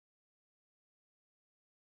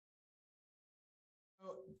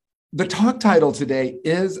The talk title today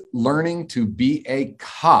is Learning to Be a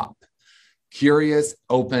Cop, Curious,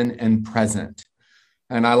 Open, and Present.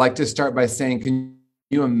 And I like to start by saying, can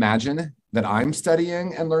you imagine that I'm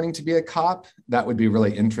studying and learning to be a cop? That would be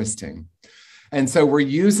really interesting. And so we're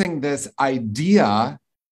using this idea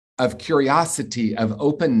of curiosity, of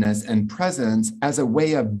openness and presence as a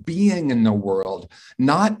way of being in the world,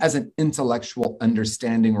 not as an intellectual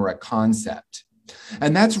understanding or a concept.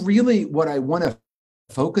 And that's really what I want to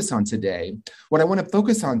focus on today. What I want to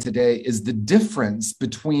focus on today is the difference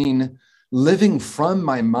between living from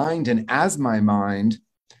my mind and as my mind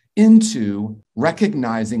into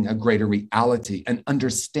recognizing a greater reality and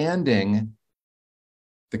understanding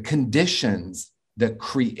the conditions that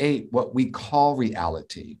create what we call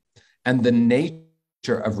reality and the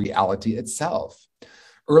nature of reality itself.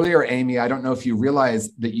 Earlier, Amy, I don't know if you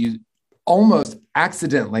realized that you almost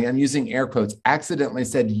accidentally, I'm using air quotes, accidentally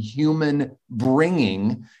said human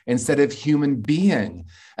bringing instead of human being.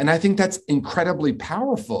 And I think that's incredibly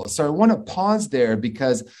powerful. So I want to pause there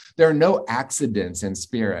because there are no accidents in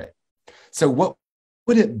spirit. So what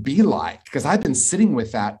would it be like? Because I've been sitting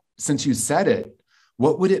with that since you said it.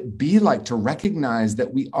 What would it be like to recognize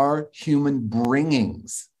that we are human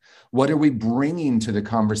bringings? What are we bringing to the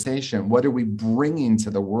conversation? What are we bringing to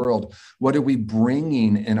the world? What are we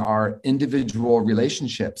bringing in our individual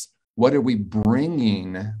relationships? What are we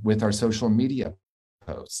bringing with our social media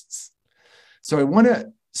posts? So I want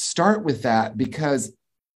to start with that because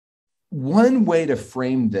one way to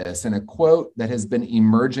frame this, and a quote that has been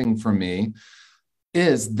emerging for me,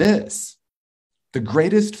 is this: the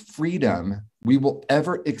greatest freedom we will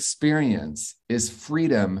ever experience is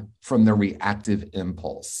freedom from the reactive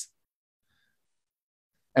impulse.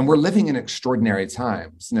 And we're living in extraordinary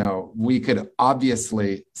times. Now, we could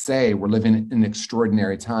obviously say we're living in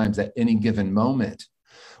extraordinary times at any given moment.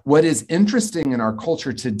 What is interesting in our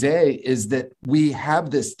culture today is that we have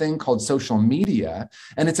this thing called social media,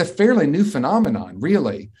 and it's a fairly new phenomenon,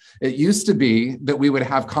 really. It used to be that we would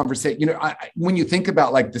have conversation. When you think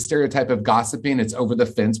about like the stereotype of gossiping, it's over the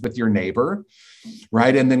fence with your neighbor,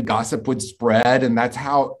 right? And then gossip would spread, and that's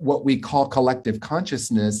how what we call collective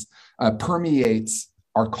consciousness permeates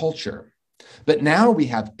our culture. But now we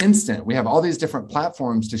have we have all these different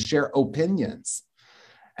platforms to share opinions.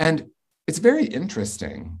 And it's very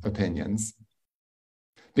interesting opinions,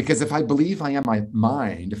 because if I believe I am my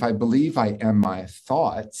mind, if I believe I am my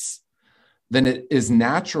thoughts, then it is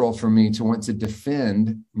natural for me to want to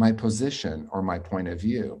defend my position or my point of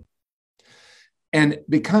view. And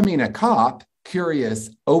becoming a cop, curious,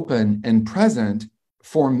 open, and present,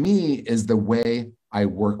 for me is the way I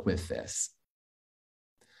work with this.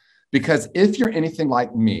 Because if you're anything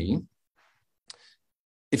like me,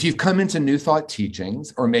 if you've come into New Thought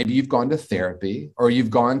teachings, or maybe you've gone to therapy, or you've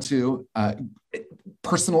gone to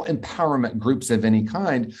personal empowerment groups of any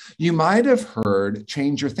kind, you might have heard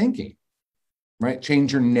change your thinking, right?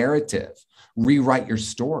 Change your narrative, rewrite your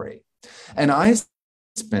story. And I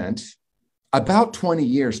spent about 20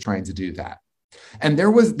 years trying to do that. And there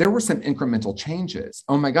were some incremental changes.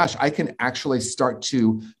 Oh my gosh, I can actually start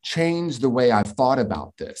to change the way I've thought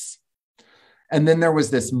about this. And then there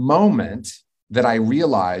was this moment that I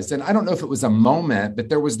realized, and I don't know if it was a moment, but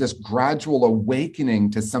there was this gradual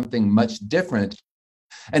awakening to something much different.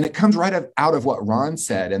 And it comes right out of what Ron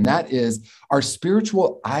said, and that is our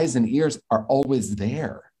spiritual eyes and ears are always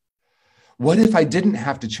there. What if I didn't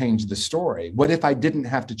have to change the story? What if I didn't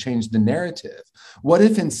have to change the narrative? What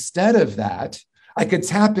if instead of that, I could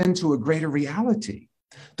tap into a greater reality?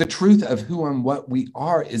 The truth of who and what we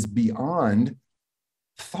are is beyond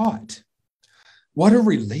thought. What a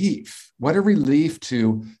relief. What a relief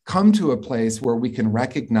to come to a place where we can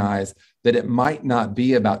recognize that it might not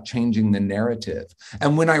be about changing the narrative.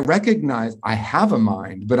 And when I recognize I have a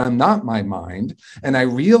mind, but I'm not my mind, and I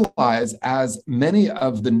realize, as many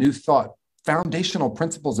of the New Thought, foundational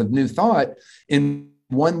principles of New Thought, in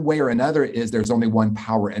one way or another, is there's only one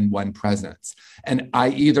power and one presence. And I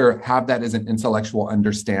either have that as an intellectual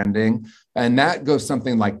understanding, and that goes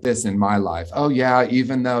something like this in my life. Oh yeah,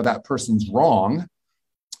 even though that person's wrong,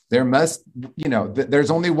 there must,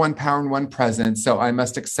 there's only one power and one presence, so I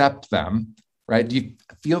must accept them, right? Do you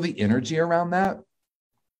feel the energy around that?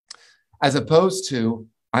 As opposed to,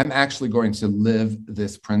 I'm actually going to live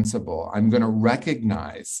this principle. I'm going to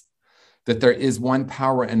recognize that there is one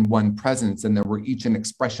power and one presence, and that we're each an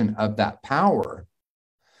expression of that power.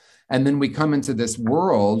 And then we come into this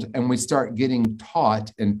world and we start getting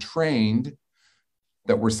taught and trained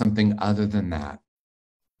that we're something other than that.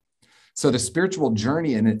 So the spiritual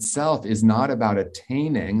journey in itself is not about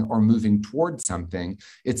attaining or moving towards something.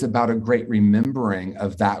 It's about a great remembering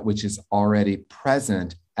of that which is already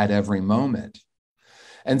present at every moment.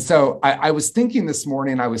 And so I was thinking this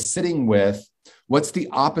morning, I was sitting with, what's the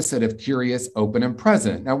opposite of curious, open, and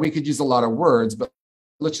present? Now, we could use a lot of words, but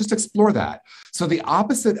let's just explore that. So the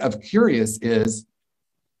opposite of curious is,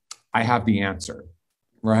 I have the answer,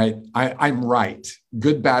 right? I'm right.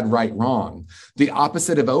 Good, bad, right, wrong. The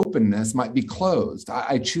opposite of openness might be closed.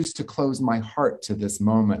 I choose to close my heart to this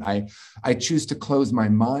moment. I choose to close my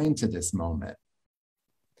mind to this moment.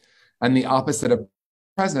 And the opposite of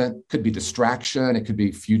present could be distraction. It could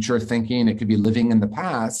be future thinking. It could be living in the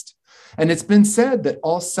past. And it's been said that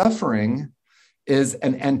all suffering is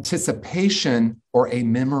an anticipation or a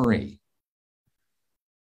memory.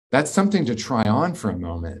 That's something to try on for a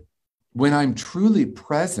moment. When I'm truly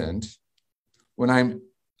present, when I'm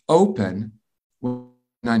open, when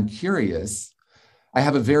I'm curious, I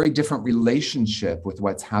have a very different relationship with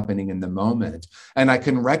what's happening in the moment. And I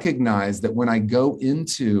can recognize that when I go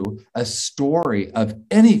into a story of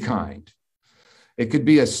any kind, it could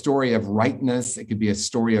be a story of rightness, it could be a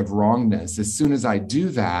story of wrongness. As soon as I do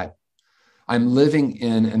that, I'm living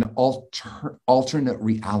in an alternate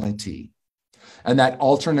reality. And that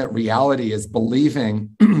alternate reality is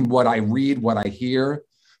believing what I read, what I hear,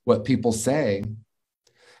 what people say.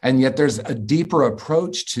 And yet there's a deeper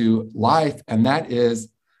approach to life, and that is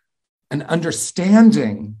an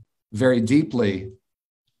understanding very deeply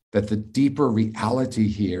that the deeper reality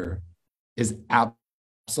here is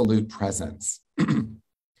absolute presence.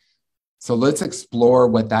 So let's explore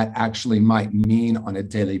what that actually might mean on a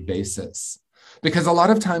daily basis. Because a lot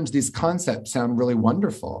of times these concepts sound really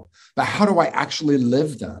wonderful, but how do I actually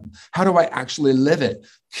live them? How do I actually live it?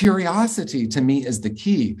 Curiosity to me is the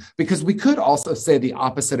key, because we could also say the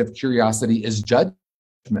opposite of curiosity is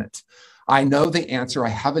judgment. I know the answer. I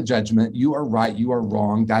have a judgment. You are right. You are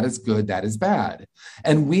wrong. That is good. That is bad.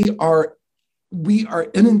 And we are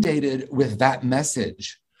inundated with that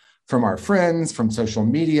message from our friends, from social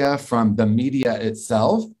media, from the media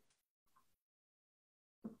itself.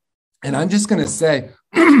 And I'm just going to say,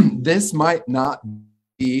 this might not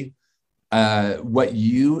be what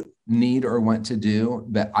you need or want to do,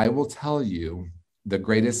 but I will tell you the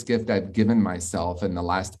greatest gift I've given myself in the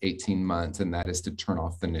last 18 months, and that is to turn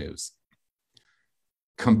off the news.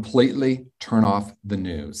 Completely turn off the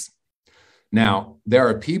news. Now, there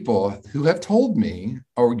are people who have told me,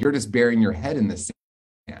 oh, you're just burying your head in the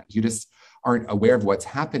sand. You just aren't aware of what's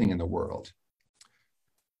happening in the world.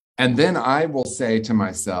 And then I will say to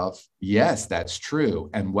myself, yes, that's true.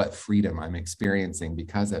 And what freedom I'm experiencing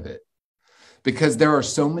because of it. Because there are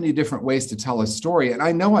so many different ways to tell a story. And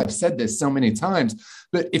I know I've said this so many times,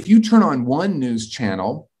 but if you turn on one news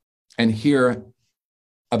channel and hear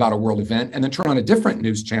about a world event, and then turn on a different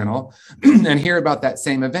news channel and hear about that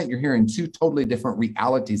same event, you're hearing two totally different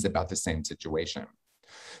realities about the same situation.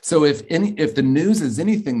 So if the news is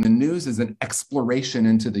anything, the news is an exploration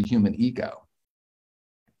into the human ego,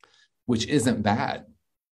 which isn't bad.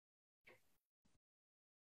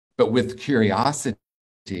 But with curiosity,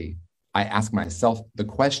 I ask myself the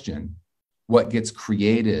question, what gets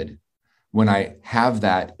created when I have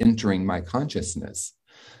that entering my consciousness?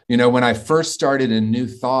 You know, when I first started a new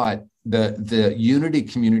thought, the unity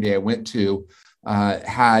community I went to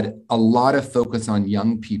had a lot of focus on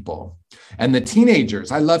young people. And the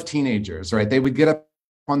teenagers, I love teenagers, right? They would get up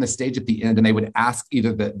on the stage at the end and they would ask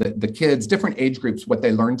either the kids, different age groups, what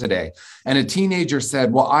they learned today. And a teenager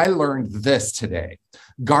said, well, I learned this today.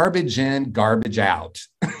 Garbage in, garbage out.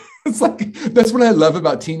 It's like, that's what I love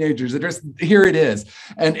about teenagers. Here it is.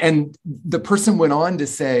 And the person went on to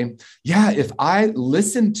say, yeah, if I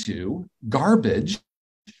listen to garbage,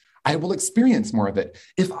 I will experience more of it.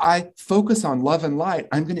 If I focus on love and light,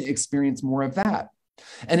 I'm going to experience more of that.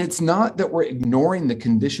 And it's not that we're ignoring the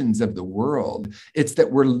conditions of the world. It's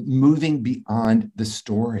that we're moving beyond the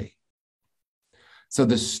story. So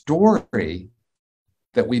the story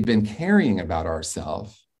that we've been carrying about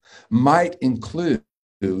ourselves might include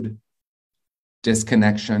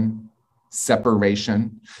disconnection,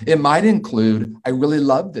 separation. It might include, I really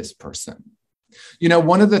love this person. You know,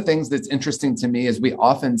 one of the things that's interesting to me is we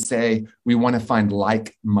often say we want to find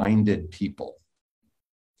like-minded people.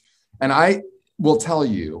 And I will tell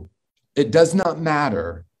you, it does not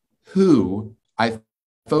matter who I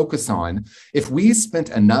focus on. If we spent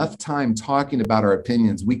enough time talking about our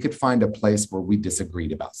opinions, we could find a place where we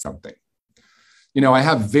disagreed about something. You know, I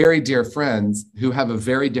have very dear friends who have a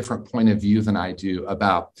very different point of view than I do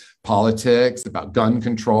about politics, about gun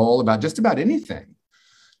control, about just about anything.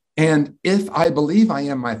 And if I believe I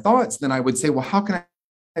am my thoughts, then I would say, well, how can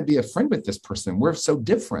I be a friend with this person? We're so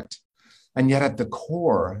different. And yet at the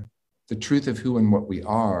core, the truth of who and what we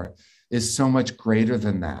are is so much greater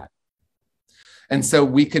than that. And so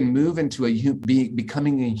we can move into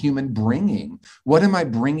becoming a human bringing. What am I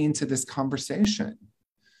bringing to this conversation?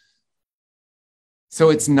 So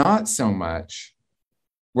it's not so much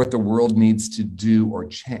what the world needs to do or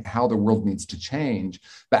how the world needs to change,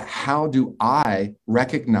 but how do I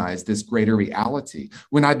recognize this greater reality?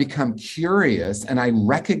 When I become curious and I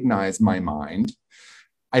recognize my mind,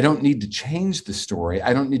 I don't need to change the story.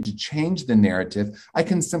 I don't need to change the narrative. I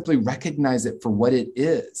can simply recognize it for what it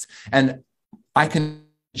is. And I can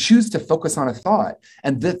choose to focus on a thought.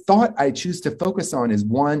 And the thought I choose to focus on is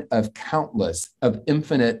one of countless, of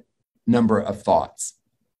infinite number of thoughts.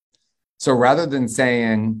 So rather than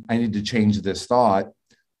saying, I need to change this thought,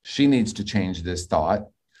 she needs to change this thought,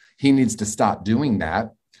 he needs to stop doing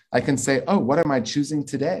that, I can say, oh, what am I choosing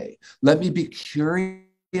today? Let me be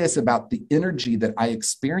curious about the energy that I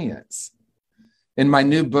experience. In my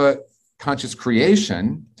new book, Conscious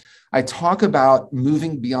Creation, I talk about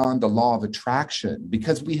moving beyond the law of attraction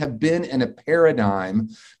because we have been in a paradigm,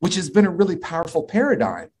 which has been a really powerful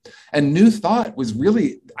paradigm. And New Thought was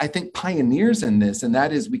really, I think, pioneers in this. And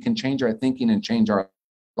that is we can change our thinking and change our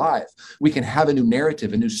life. We can have a new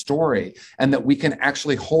narrative, a new story, and that we can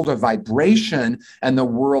actually hold a vibration and the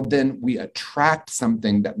world, then we attract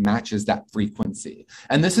something that matches that frequency.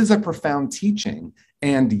 And this is a profound teaching.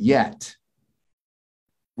 And yet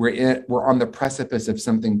we're on the precipice of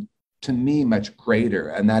something, to me, much greater,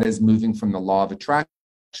 and that is moving from the law of attraction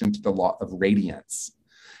to the law of radiance.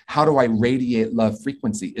 How do I radiate love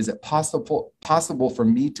frequency? Is it possible for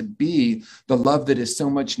me to be the love that is so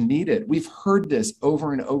much needed? We've heard this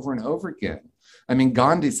over and over and over again. I mean,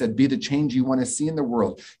 Gandhi said, be the change you want to see in the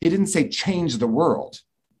world. He didn't say change the world,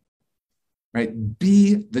 right?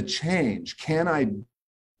 Be the change. Can I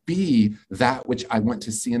be that which I want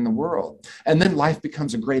to see in the world? And then life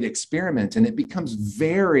becomes a great experiment, and it becomes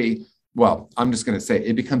I'm just going to say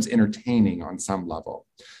it becomes entertaining on some level.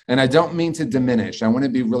 And I don't mean to diminish. I want to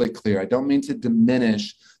be really clear. I don't mean to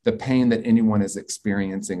diminish the pain that anyone is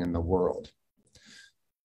experiencing in the world.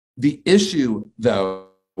 The issue, though,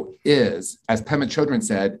 is, as Pema Chodron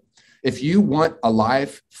said, if you want a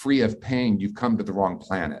life free of pain, you've come to the wrong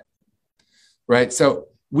planet, right? So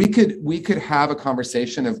we could have a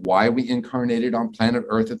conversation of why we incarnated on planet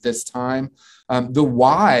Earth at this time. The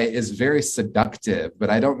why is very seductive, but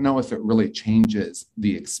I don't know if it really changes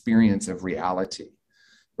the experience of reality,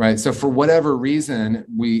 right? So for whatever reason,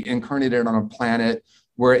 we incarnated on a planet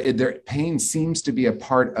where pain seems to be a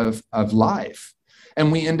part of life.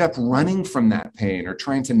 And we end up running from that pain or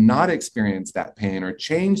trying to not experience that pain or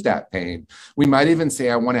change that pain. We might even say,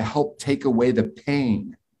 I want to help take away the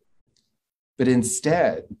pain. But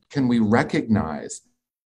instead, can we recognize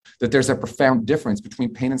that there's a profound difference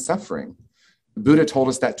between pain and suffering? The Buddha told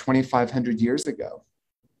us that 2,500 years ago.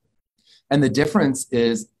 And the difference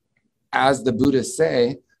is, as the Buddhists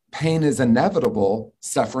say, pain is inevitable,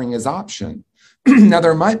 suffering is option. Now,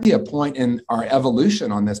 there might be a point in our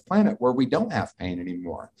evolution on this planet where we don't have pain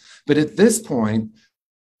anymore. But at this point,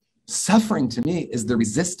 suffering to me is the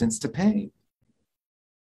resistance to pain.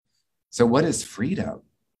 So what is freedom?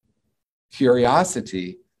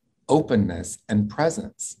 Curiosity, openness, and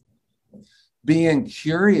presence. Being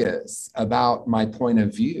curious about my point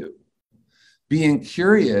of view. Being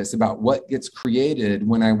curious about what gets created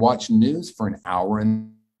when I watch news for an hour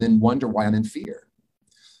and then wonder why I'm in fear.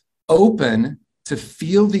 Open to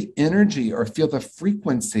feel the energy or feel the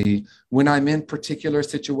frequency when I'm in particular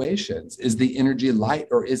situations. Is the energy light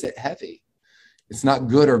or is it heavy? It's not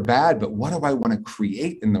good or bad, but what do I want to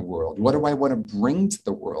create in the world? What do I want to bring to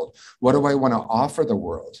the world? What do I want to offer the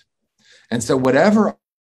world? And so whatever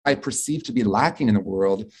I perceive to be lacking in the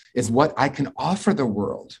world is what I can offer the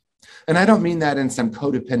world. And I don't mean that in some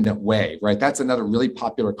codependent way, right? That's another really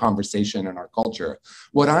popular conversation in our culture.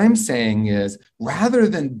 What I'm saying is, rather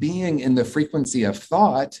than being in the frequency of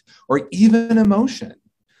thought or even emotion,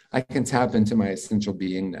 I can tap into my essential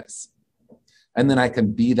beingness. And then I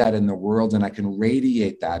can be that in the world, and I can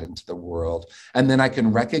radiate that into the world. And then I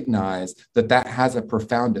can recognize that that has a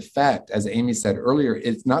profound effect. As Amy said earlier,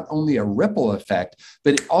 it's not only a ripple effect,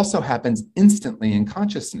 but it also happens instantly in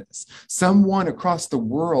consciousness. Someone across the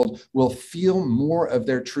world will feel more of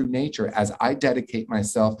their true nature as I dedicate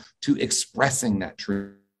myself to expressing that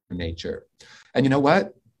true nature. And you know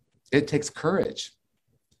what? It takes courage.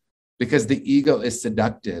 Because the ego is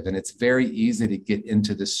seductive, and it's very easy to get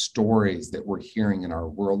into the stories that we're hearing in our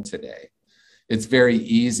world today. It's very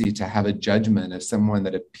easy to have a judgment of someone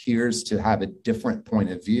that appears to have a different point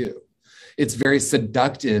of view. It's very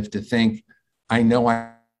seductive to think, I know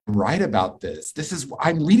I right about this.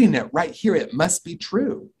 I'm reading it right here. It must be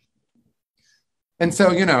true. And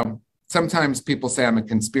so, sometimes people say I'm a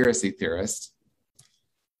conspiracy theorist.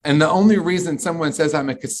 And the only reason someone says I'm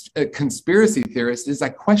a conspiracy theorist is I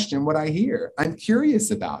question what I hear. I'm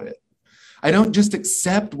curious about it. I don't just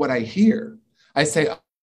accept what I hear. I say,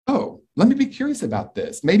 oh, let me be curious about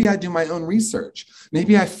this. Maybe I do my own research.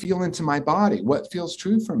 Maybe I feel into my body what feels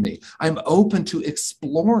true for me. I'm open to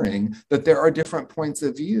exploring that there are different points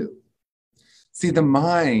of view. See, the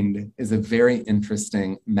mind is a very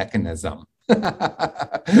interesting mechanism.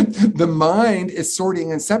 The mind is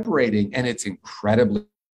sorting and separating, and it's incredibly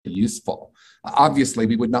useful. Obviously,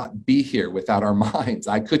 we would not be here without our minds.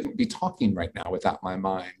 I couldn't be talking right now without my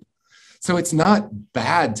mind. So it's not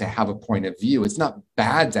bad to have a point of view. It's not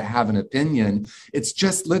bad to have an opinion. It's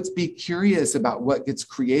just, let's be curious about what gets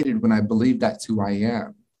created when I believe that's who I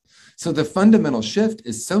am. So the fundamental shift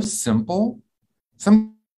is so simple.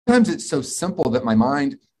 Sometimes it's so simple that my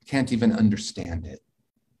mind can't even understand it.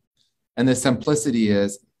 And the simplicity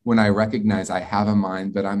is when I recognize I have a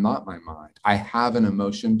mind, but I'm not my mind. I have an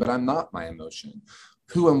emotion, but I'm not my emotion.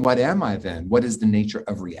 Who and what am I then? What is the nature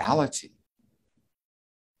of reality?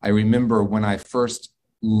 I remember when I first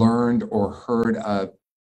learned or heard of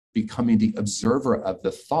becoming the observer of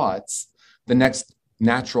the thoughts, the next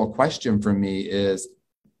natural question for me is,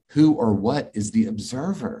 who or what is the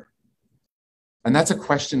observer? And that's a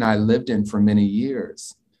question I lived in for many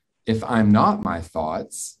years. If I'm not my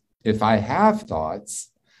thoughts, if I have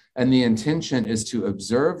thoughts, and the intention is to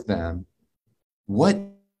observe them, what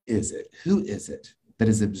is it? Who is it that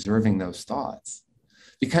is observing those thoughts?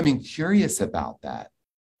 Becoming curious about that,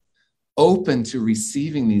 open to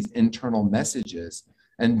receiving these internal messages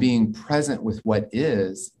and being present with what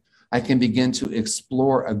is, I can begin to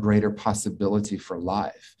explore a greater possibility for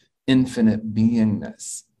life, infinite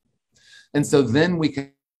beingness. And so then we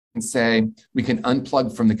can say, we can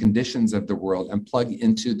unplug from the conditions of the world and plug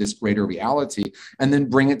into this greater reality and then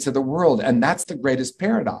bring it to the world. And that's the greatest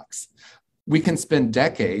paradox. We can spend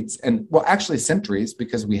decades and, well, actually centuries,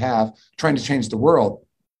 because we have, trying to change the world.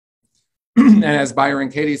 And as Byron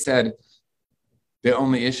Katie said, the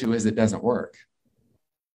only issue is it doesn't work.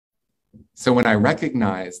 So when I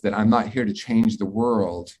recognize that I'm not here to change the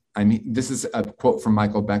world, this is a quote from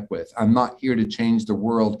Michael Beckwith, I'm not here to change the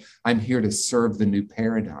world, I'm here to serve the new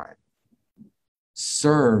paradigm.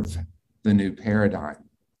 Serve the new paradigm.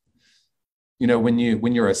 When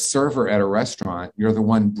you're a server at a restaurant, you're the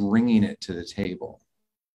one bringing it to the table.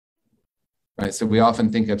 Right? So we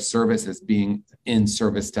often think of service as being in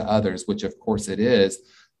service to others, which of course it is.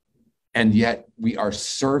 And yet we are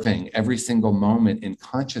serving every single moment in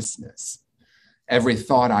consciousness. Every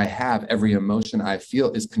thought I have, every emotion I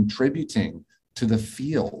feel is contributing to the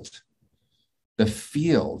field. The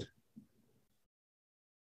field.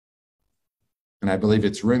 And I believe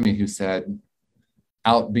it's Rumi who said,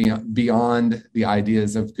 out beyond the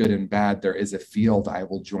ideas of good and bad, there is a field, I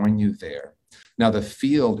will join you there. Now the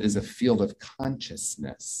field is a field of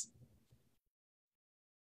consciousness.